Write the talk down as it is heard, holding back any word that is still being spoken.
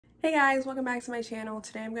Hey guys, welcome back to my channel.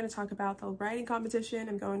 Today I'm going to talk about the writing competition.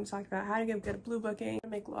 I'm going to talk about how to get good at blue booking,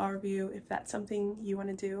 make law review if that's something you want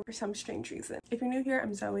to do for some strange reason. If you're new here,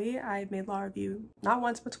 I'm Zoe. I've made law review not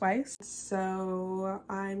once but twice. So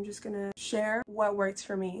I'm just going to share what works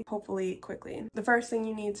for me, hopefully quickly. The first thing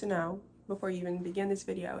you need to know before you even begin this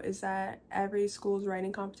video is that every school's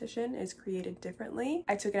writing competition is created differently.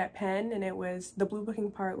 I took it at Penn and the blue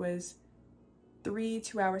booking part was 3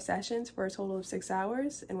 2-hour sessions for a total of 6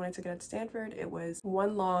 hours, and when I took it at Stanford it was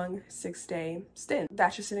one long 6-day stint.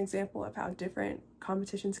 That's just an example of how different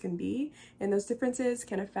competitions can be, and those differences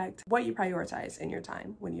can affect what you prioritize in your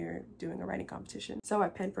time when you're doing a writing competition. So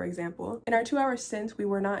at Penn, for example, in our 2-hour stint we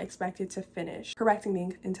were not expected to finish correcting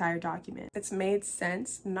the entire document. It's made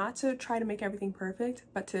sense not to try to make everything perfect,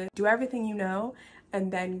 but to do everything you know and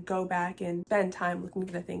then go back and spend time looking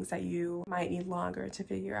for the things that you might need longer to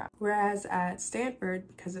figure out. Whereas at Stanford,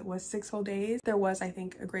 because it was 6 whole days, there was, I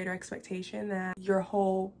think, a greater expectation that your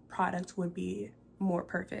whole product would be more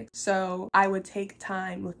perfect. So I would take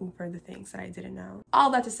time looking for the things that I didn't know. All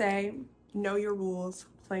that to say, know your rules,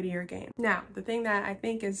 play to your game. Now, the thing that I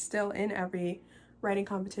think is still in every writing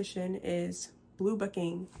competition is blue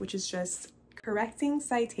booking, which is just correcting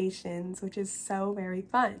citations, which is so very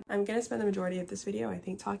fun. I'm gonna spend the majority of this video, I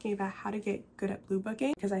think, talking about how to get good at blue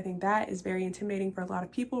booking, because I think that is very intimidating for a lot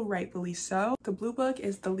of people, rightfully so. The blue book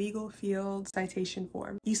is the legal field citation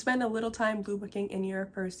form. You spend a little time blue booking in your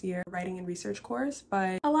first year writing and research course,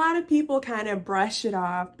 but a lot of people kind of brush it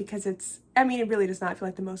off because it really does not feel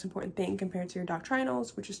like the most important thing compared to your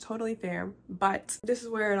doctrinals, which is totally fair, but this is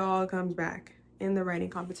where it all comes back in the writing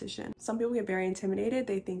competition. Some people get very intimidated.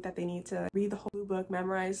 They think that they need to read the whole blue book,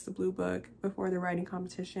 memorize the blue book before the writing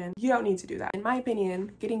competition. You don't need to do that. In my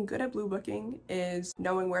opinion, getting good at blue booking is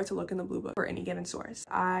knowing where to look in the blue book for any given source.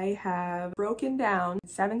 I have broken down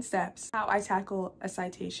 7 steps how I tackle a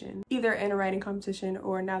citation, either in a writing competition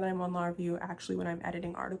or now that I'm on law review, actually when I'm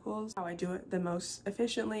editing articles, how I do it the most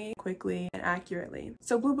efficiently, quickly, and accurately.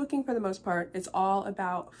 So blue booking, for the most part, is all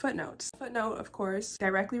about footnotes. Footnote, of course,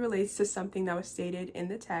 directly relates to something that was stated in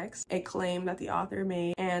the text, a claim that the author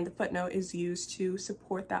made, and the footnote is used to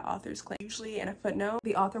support that author's claim. Usually in a footnote,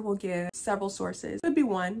 the author will give several sources. Could be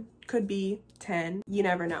 1, could be 10, you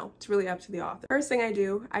never know. It's really up to the author. First thing I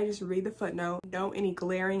do, I just read the footnote, note any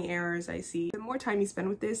glaring errors I see. The more time you spend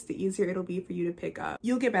with this, the easier it'll be for you to pick up.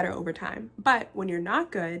 You'll get better over time. But when you're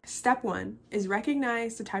not good, step 1 is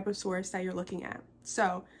recognize the type of source that you're looking at.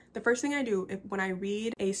 So the first thing I do when I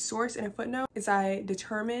read a source in a footnote is I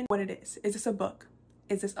determine what it is. Is this a book?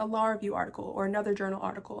 Is this a law review article or another journal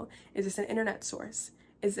article? Is this an internet source?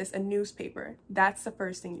 Is this a newspaper? That's the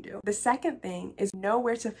first thing you do. The second thing is know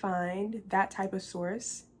where to find that type of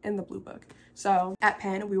source in the blue book. So at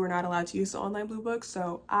Penn, we were not allowed to use the online blue book,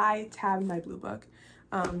 so I tabbed my blue book.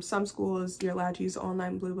 Some schools, you're allowed to use the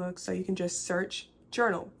online blue book, so you can just search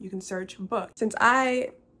journal, you can search book. Since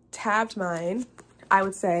I tabbed mine, I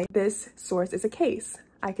would say this source is a case.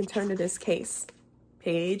 I can turn to this case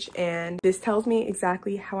page and this tells me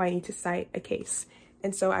exactly how I need to cite a case.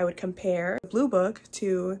 And so I would compare the blue book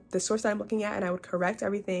to the source I'm looking at and I would correct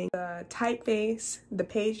everything. The typeface, the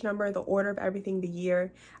page number, the order of everything, the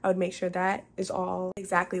year, I would make sure that is all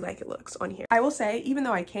exactly like it looks on here. I will say, even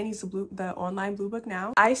though I can use the online blue book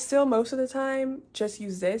now, I still most of the time just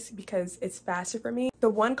use this because it's faster for me. The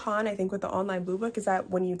one con I think with the online blue book is that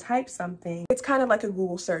when you type something, it's kind of like a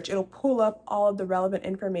Google search. It'll pull up all of the relevant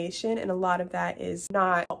information and a lot of that is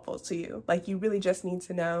not helpful to you. Like you really just need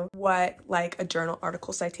to know what like a journal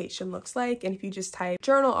article citation looks like, and if you just type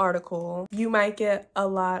journal article, you might get a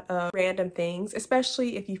lot of random things,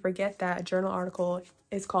 especially if you forget that a journal article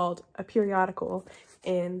is called a periodical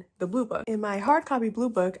in the blue book. In my hard copy blue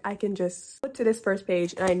book, I can just flip to this first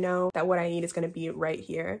page and I know that what I need is going to be right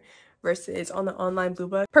here, versus on the online blue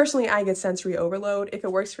book. Personally, I get sensory overload. If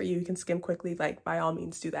it works for you, you can skim quickly, like by all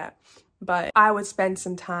means do that. But I would spend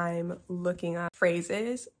some time looking up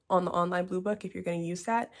phrases on the online blue book if you're going to use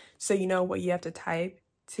that, so you know what you have to type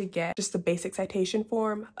to get just the basic citation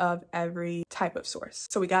form of every type of source.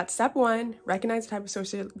 So we got step 1, recognize the type of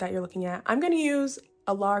source that you're looking at. I'm going to use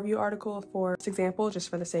a law review article for this example just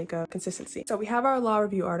for the sake of consistency. So we have our law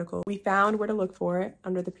review article. We found where to look for it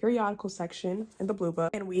under the periodical section in the blue book,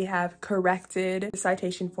 and we have corrected the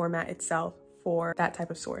citation format itself for that type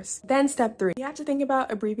of source. Then step 3, you have to think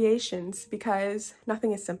about abbreviations because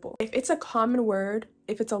nothing is simple. If it's a common word,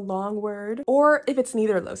 if it's a long word, or if it's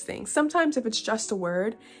neither of those things. Sometimes if it's just a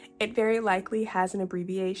word, it very likely has an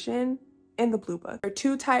abbreviation in the blue book. There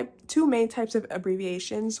are two main types of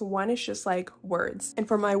abbreviations. One is just like words. And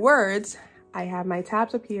for my words, I have my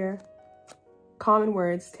tabs up here, common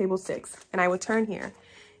words, table 6, and I would turn here.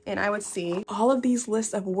 and I would see all of these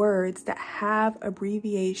lists of words that have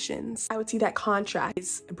abbreviations. I would see that contract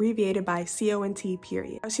is abbreviated by CONT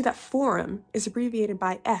period. I would see that forum is abbreviated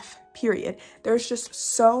by F period. There's just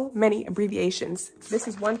so many abbreviations. This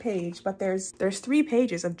is one page, but there's 3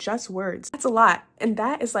 pages of just words. That's a lot, and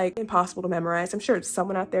that is like impossible to memorize. I'm sure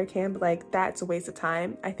someone out there can, but like that's a waste of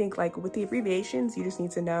time. I think like with the abbreviations, you just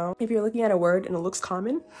need to know if you're looking at a word and it looks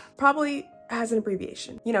common, probably has an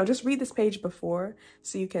abbreviation. You know, just read this page before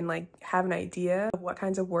so you can like have an idea of what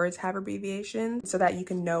kinds of words have abbreviations so that you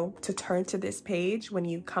can know to turn to this page when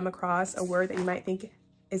you come across a word that you might think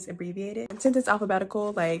is abbreviated. And since it's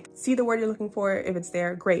alphabetical, like see the word you're looking for. If it's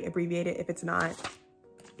there, great, abbreviate it. If it's not,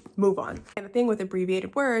 move on. And the thing with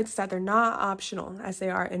abbreviated words is that they're not optional as they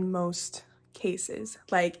are in most cases.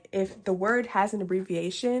 Like if the word has an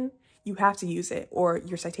abbreviation, you have to use it or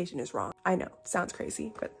your citation is wrong. I know, sounds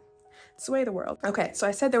crazy, but it's the way of the world. Okay, so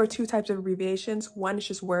I said there were 2 types of abbreviations. 1 is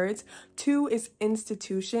just words. 2 is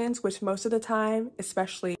institutions, which most of the time,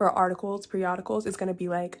 especially for articles, periodicals, is gonna be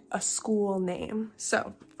like a school name.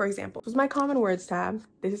 So, for example, this is my common words tab.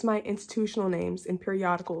 This is my institutional names and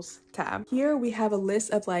periodicals tab. Here we have a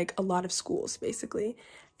list of like a lot of schools, basically.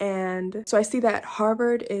 And so I see that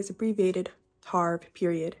Harvard is abbreviated Harv,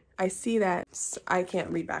 period. I see that, I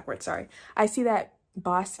can't read backwards, sorry. I see that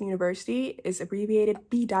Boston University is abbreviated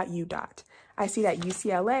B.U. I see that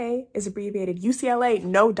UCLA is abbreviated UCLA,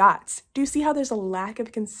 no dots. Do you see how there's a lack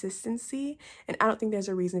of consistency? And I don't think there's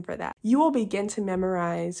a reason for that. You will begin to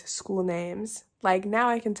memorize school names. Like now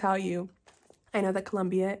I can tell you, I know that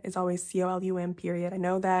Columbia is always COLUM, period. I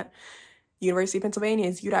know that University of Pennsylvania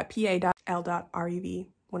is U.PA.L.RUV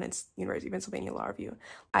when it's University of Pennsylvania Law Review.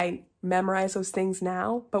 I memorize those things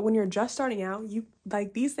now, but when you're just starting out, you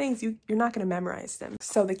like these things, you're not gonna memorize them.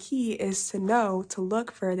 So the key is to know to look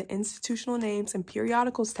for the institutional names and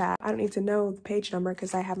periodicals tab. I don't need to know the page number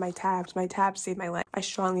because I have my tabs. My tabs save my life. I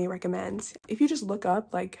strongly recommend. If you just look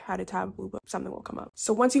up like how to tab a blue book, something will come up.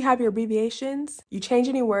 So once you have your abbreviations, you change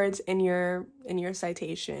any words in your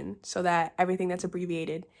citation so that everything that's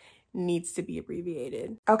abbreviated needs to be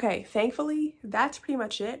abbreviated. Okay, thankfully, that's pretty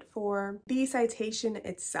much it for the citation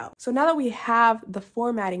itself. So now that we have the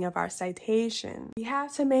formatting of our citation, we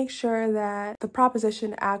have to make sure that the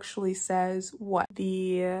proposition actually says what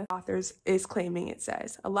the author is claiming it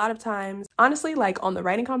says. A lot of times, honestly, like on the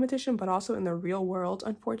writing competition, but also in the real world,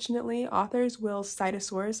 unfortunately, authors will cite a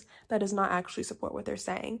source that does not actually support what they're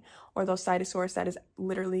saying, or they'll cite a source that is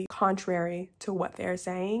literally contrary to what they're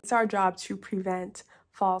saying. It's our job to prevent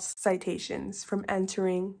false citations from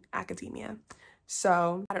entering academia.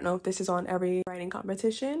 So I don't know if this is on every writing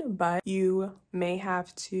competition, but you may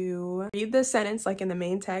have to read the sentence like in the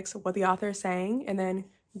main text of what the author is saying, and then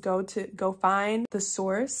go find the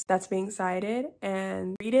source that's being cited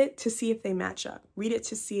and read it to see if they match up. Read it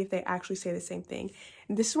to see if they actually say the same thing.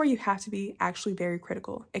 And this is where you have to be actually very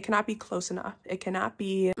critical. It cannot be close enough. It cannot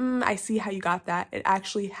be, I see how you got that. It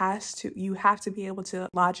actually has to, you have to be able to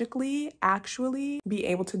logically, actually be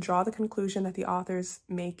able to draw the conclusion that the author's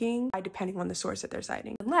making by depending on the source that they're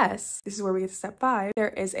citing. Unless, this is where we get to step 5, there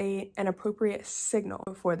is an appropriate signal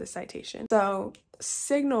before the citation. So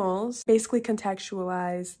signals basically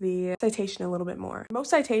contextualize the citation a little bit more. Most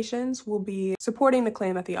citations will be supporting the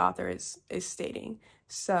claim that the author is stating.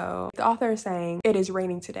 So the author is saying it is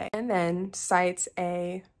raining today, and then cites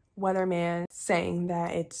a weatherman saying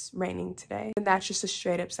that it's raining today, and that's just a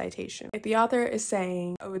straight up citation. If the author is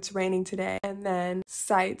saying, oh, it's raining today, and then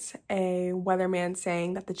cites a weatherman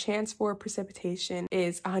saying that the chance for precipitation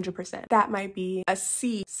is 100%, that might be a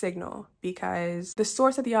C signal, because the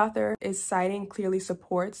source that the author is citing clearly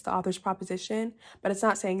supports the author's proposition, but it's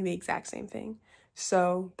not saying the exact same thing.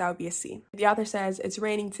 So that would be a C. If the author says it's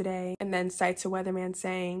raining today and then cites a weatherman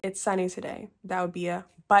saying it's sunny today, that would be a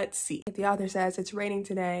but C. If the author says it's raining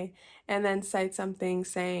today and then cites something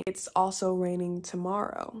saying it's also raining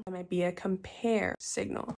tomorrow, that might be a compare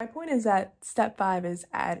signal. My point is that step 5 is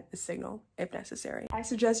add a signal if necessary. I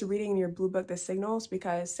suggest reading in your blue book the signals,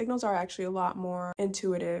 because signals are actually a lot more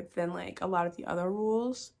intuitive than like a lot of the other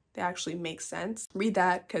rules. They actually make sense. Read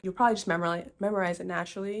that because you'll probably just memorize it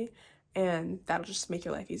naturally, and that'll just make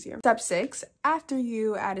your life easier. Step 6, after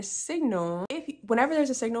you add a signal, whenever there's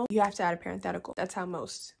a signal, you have to add a parenthetical. That's how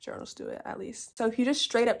most journals do it, at least. So if you just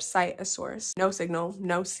straight up cite a source, no signal,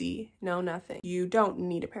 no C, no nothing, you don't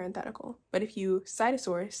need a parenthetical. But if you cite a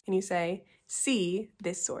source and you say, see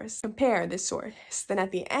this source, compare this source, then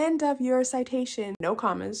at the end of your citation, no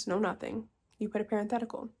commas, no nothing, you put a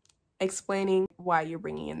parenthetical explaining why you're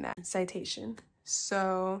bringing in that citation.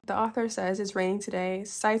 So the author says it's raining today,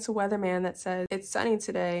 cites a weatherman that says it's sunny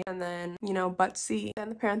today, and then, you know, but see. Then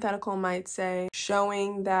the parenthetical might say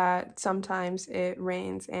showing that sometimes it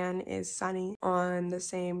rains and is sunny on the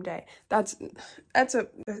same day. That's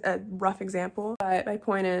a rough example, but my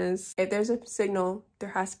point is if there's a signal, there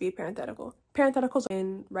has to be a parenthetical. Parentheticals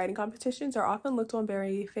in writing competitions are often looked on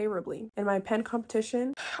very favorably. In my pen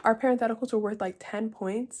competition, our parentheticals were worth like 10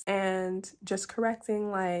 points, and just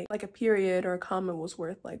correcting like a period or a comma was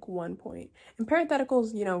worth like 1 point. And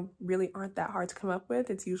parentheticals, you know, really aren't that hard to come up with.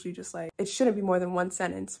 It's usually just like, it shouldn't be more than one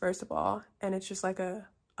sentence, first of all, and it's just like a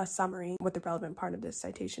summary what the relevant part of this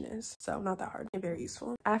citation is. So not that hard and very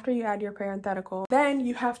useful. After you add your parenthetical, then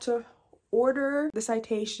you have to order the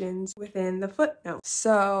citations within the footnote.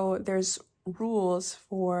 So there's rules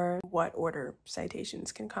for what order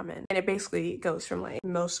citations can come in, and it basically goes from like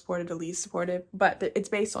most supported to least supported, but it's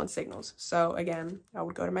based on signals. So again, I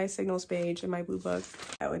would go to my signals page in my blue book,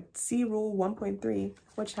 I would see rule 1.3,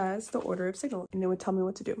 which has the order of signals, and it would tell me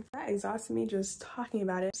what to do. That exhausted me just talking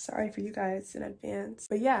about it. Sorry for you guys in advance.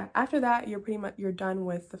 But yeah, after that, you're done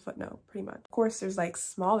with the footnote pretty much. Of course, there's like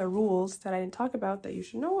smaller rules that I didn't talk about that you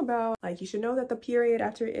should know about. Like you should know that the period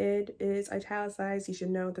after it is italicized. You should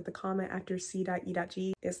know that the comma after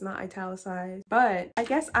c.e.g is not italicized. But I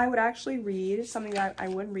guess I would actually read something that I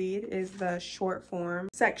would read is the short form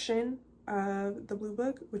section of the blue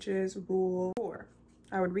book, which is rule 4.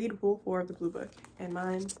 I would read rule 4 of the blue book, and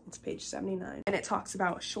mine, it's page 79. And it talks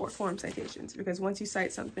about short form citations, because once you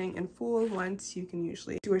cite something in full once, you can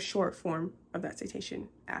usually do a short form of that citation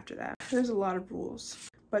after that. There's a lot of rules,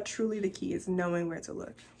 but truly the key is knowing where to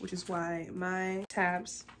look, which is why my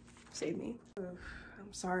tabs saved me. Ugh,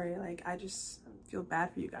 I'm sorry, like I just feel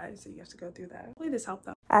bad for you guys that you have to go through that. Hopefully this helped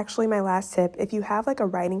though. Actually, my last tip, if you have like a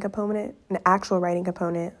writing component, an actual writing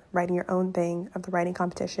component, writing your own thing of the writing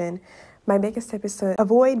competition, my biggest tip is to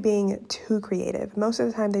avoid being too creative. Most of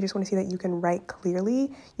the time, they just want to see that you can write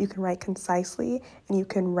clearly, you can write concisely, and you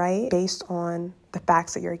can write based on the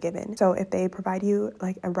facts that you're given. So if they provide you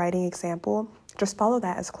like a writing example, just follow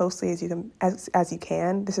that as closely as you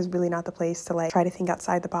can. This is really not the place to like try to think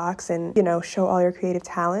outside the box and, you know, show all your creative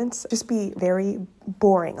talents. Just be very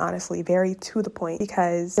boring, honestly, very to the point,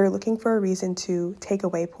 because they're looking for a reason to take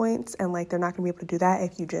away points, and like they're not gonna be able to do that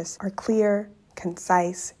if you just are clear,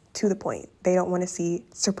 concise, to the point. They don't want to see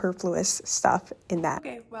superfluous stuff in that.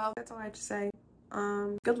 Okay, well, that's all I have to say.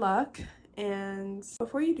 Good luck, and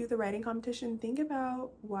before you do the writing competition, think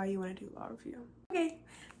about why you want to do law review. Okay,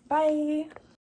 bye.